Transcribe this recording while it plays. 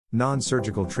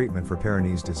Non-surgical treatment for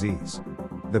Peyronie's disease.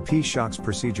 The P-Shocks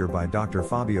procedure by Dr.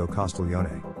 Fabio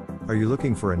Castiglione. Are you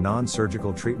looking for a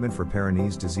non-surgical treatment for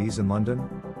Peyronie's disease in London?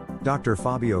 Dr.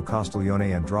 Fabio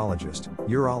Castiglione, andrologist,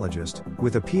 urologist,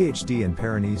 with a PhD in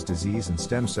Peyronie's disease and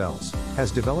stem cells,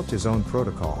 has developed his own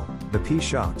protocol, the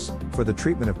P-Shocks, for the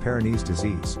treatment of Peyronie's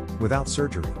disease, without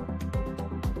surgery.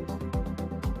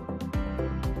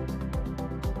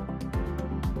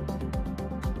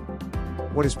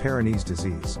 What is Peyronie's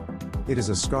disease? It is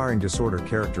a scarring disorder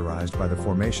characterized by the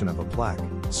formation of a plaque,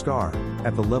 scar,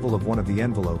 at the level of one of the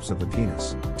envelopes of the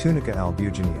penis, tunica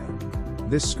albuginea.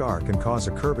 This scar can cause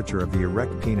a curvature of the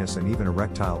erect penis and even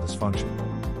erectile dysfunction.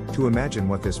 To imagine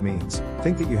what this means,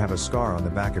 think that you have a scar on the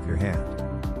back of your hand.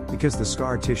 Because the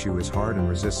scar tissue is hard and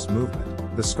resists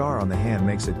movement, the scar on the hand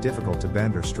makes it difficult to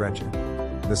bend or stretch it.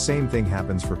 The same thing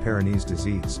happens for Peyronie's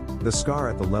disease. The scar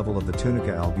at the level of the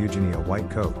tunica albuginea white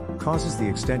coat causes the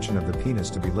extension of the penis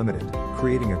to be limited,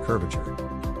 creating a curvature.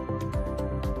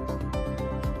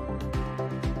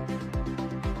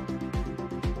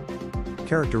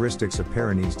 Characteristics of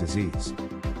Peyronie's disease.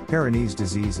 Peyronie's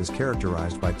disease is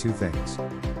characterized by two things.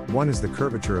 One is the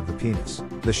curvature of the penis.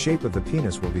 The shape of the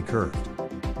penis will be curved.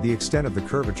 The extent of the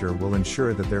curvature will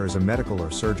ensure that there is a medical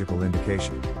or surgical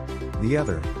indication. The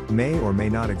other may or may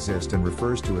not exist and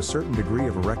refers to a certain degree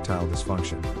of erectile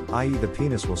dysfunction, i.e. the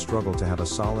penis will struggle to have a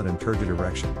solid and turgid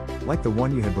erection, like the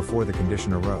one you had before the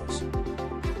condition arose.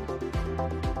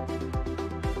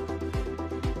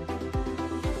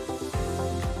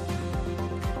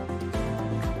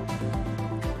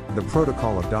 The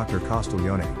protocol of Dr.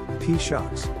 Castiglione,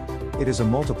 P-Shocks. It is a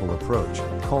multiple approach,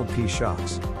 called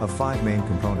P-Shocks, of 5 main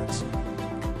components.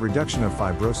 Reduction of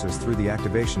fibrosis through the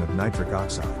activation of nitric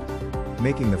oxide.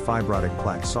 Making the fibrotic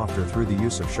plaque softer through the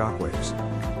use of shockwaves.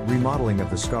 Remodeling of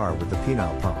the scar with the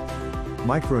penile pump.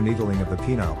 Microneedling of the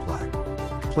penile plaque.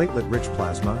 Platelet-rich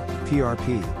plasma,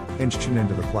 PRP, injection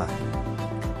into the plaque.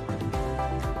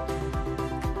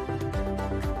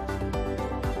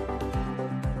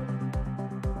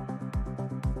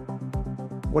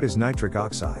 What is nitric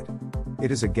oxide?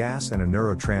 It is a gas and a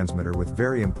neurotransmitter with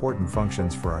very important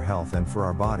functions for our health and for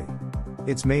our body.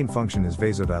 Its main function is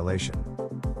vasodilation.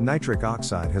 Nitric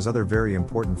oxide has other very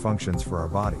important functions for our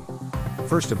body.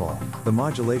 First of all, the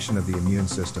modulation of the immune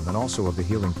system and also of the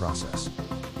healing process.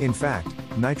 In fact,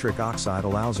 nitric oxide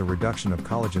allows a reduction of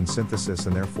collagen synthesis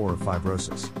and therefore of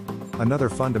fibrosis. Another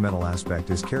fundamental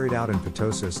aspect is carried out in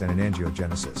ptosis and in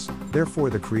angiogenesis, therefore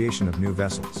the creation of new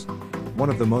vessels. One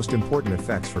of the most important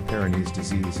effects for Peyronie's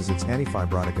disease is its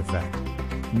antifibrotic effect.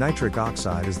 Nitric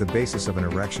oxide is the basis of an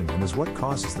erection and is what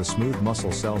causes the smooth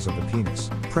muscle cells of the penis,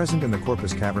 present in the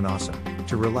corpus cavernosum,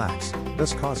 to relax,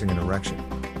 thus causing an erection.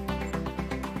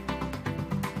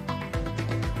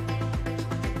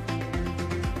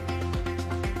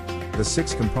 The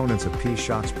 6 components of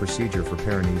P-Shocks procedure for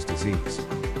Peyronie's disease.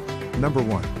 Number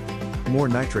 1. More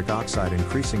nitric oxide.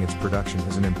 Increasing its production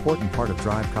is an important part of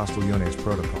Dr. Castiglione's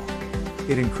protocol.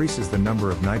 It increases the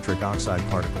number of nitric oxide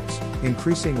particles,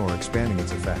 increasing or expanding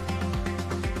its effect.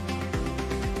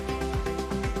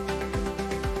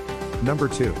 Number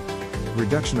 2.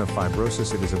 Reduction of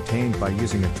fibrosis. It is obtained by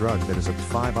using a drug that is of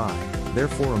 5I,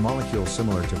 therefore a molecule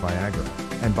similar to Viagra,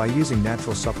 and by using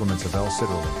natural supplements of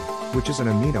L-citrulline, which is an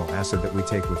amino acid that we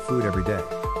take with food every day.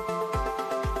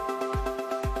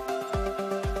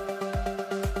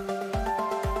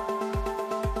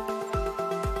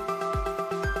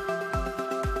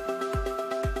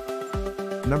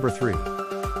 Number 3.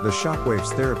 The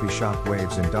shockwaves therapy.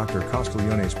 Shockwaves in Dr.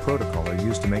 Castiglione's protocol are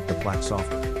used to make the plaque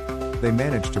softer. They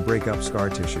manage to break up scar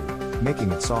tissue,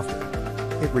 making it softer.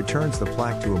 It returns the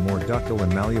plaque to a more ductile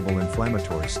and malleable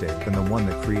inflammatory state than the one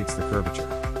that creates the curvature.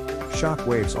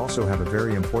 Shockwaves also have a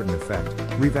very important effect,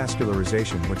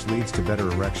 revascularization, which leads to better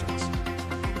erections.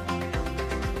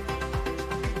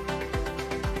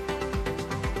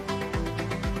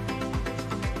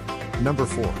 Number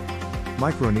 4.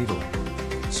 Microneedling.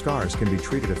 Scars can be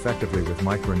treated effectively with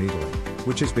microneedling,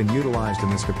 which has been utilized in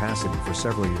this capacity for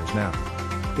several years now.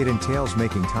 It entails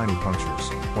making tiny punctures,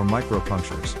 or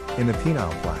micropunctures, in the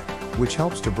penile plaque, which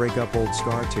helps to break up old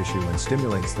scar tissue and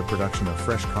stimulates the production of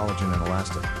fresh collagen and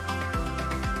elastin.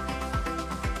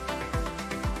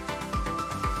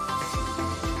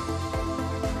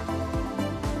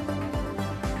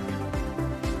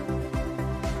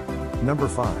 Number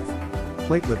 5.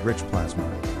 Platelet-rich plasma.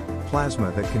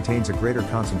 Plasma that contains a greater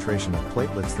concentration of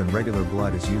platelets than regular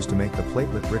blood is used to make the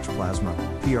platelet-rich plasma,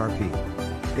 PRP.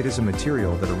 It is a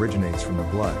material that originates from the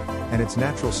blood, and its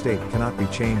natural state cannot be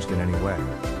changed in any way.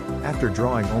 After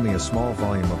drawing only a small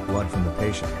volume of blood from the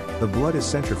patient, the blood is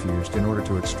centrifuged in order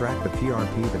to extract the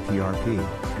PRP. The PRP,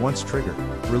 once triggered,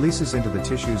 releases into the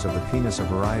tissues of the penis a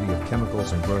variety of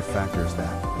chemicals and growth factors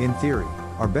that, in theory,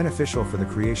 are beneficial for the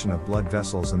creation of blood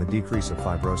vessels and the decrease of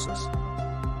fibrosis.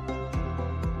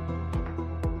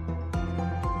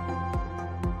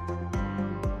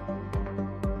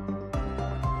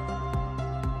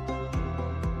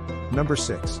 Number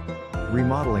 6.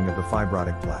 Remodeling of the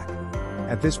fibrotic plaque.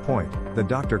 At this point, the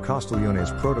Dr.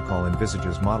 Castiglione's protocol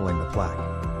envisages modeling the plaque.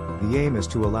 The aim is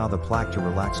to allow the plaque to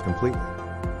relax completely.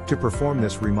 To perform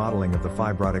this remodeling of the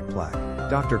fibrotic plaque,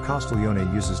 Dr. Castiglione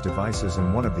uses devices,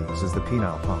 and one of these is the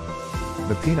penile pump.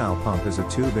 The penile pump is a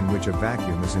tube in which a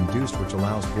vacuum is induced which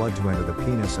allows blood to enter the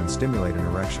penis and stimulate an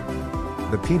erection.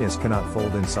 The penis cannot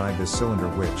fold inside this cylinder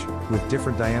which, with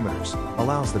different diameters,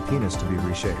 allows the penis to be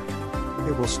reshaped.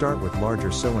 It will start with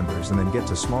larger cylinders and then get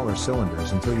to smaller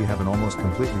cylinders until you have an almost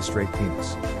completely straight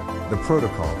penis. The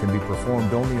protocol can be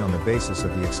performed only on the basis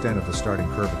of the extent of the starting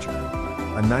curvature.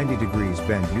 A 90 degrees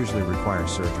bend usually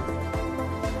requires surgery.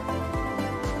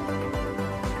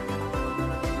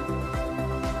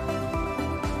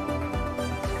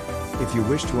 If you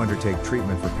wish to undertake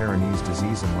treatment for Peyronie's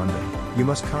disease in London, you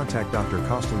must contact Dr.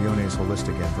 Castiglione's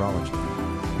Holistic Andrology.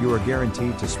 You are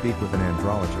guaranteed to speak with an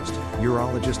andrologist,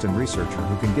 urologist and researcher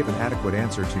who can give an adequate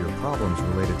answer to your problems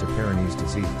related to Peyronie's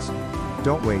disease.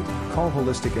 Don't wait, call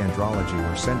Holistic Andrology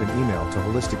or send an email to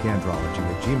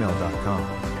holisticandrology@gmail.com.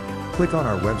 Click on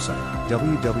our website,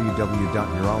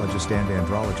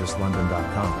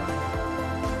 www.urologistandandrologistlondon.com.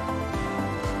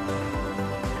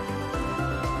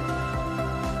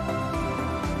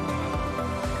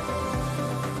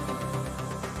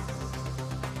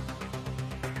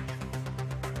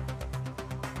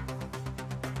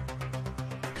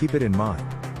 Keep it in mind.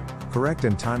 Correct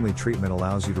and timely treatment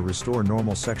allows you to restore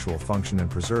normal sexual function and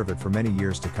preserve it for many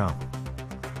years to come.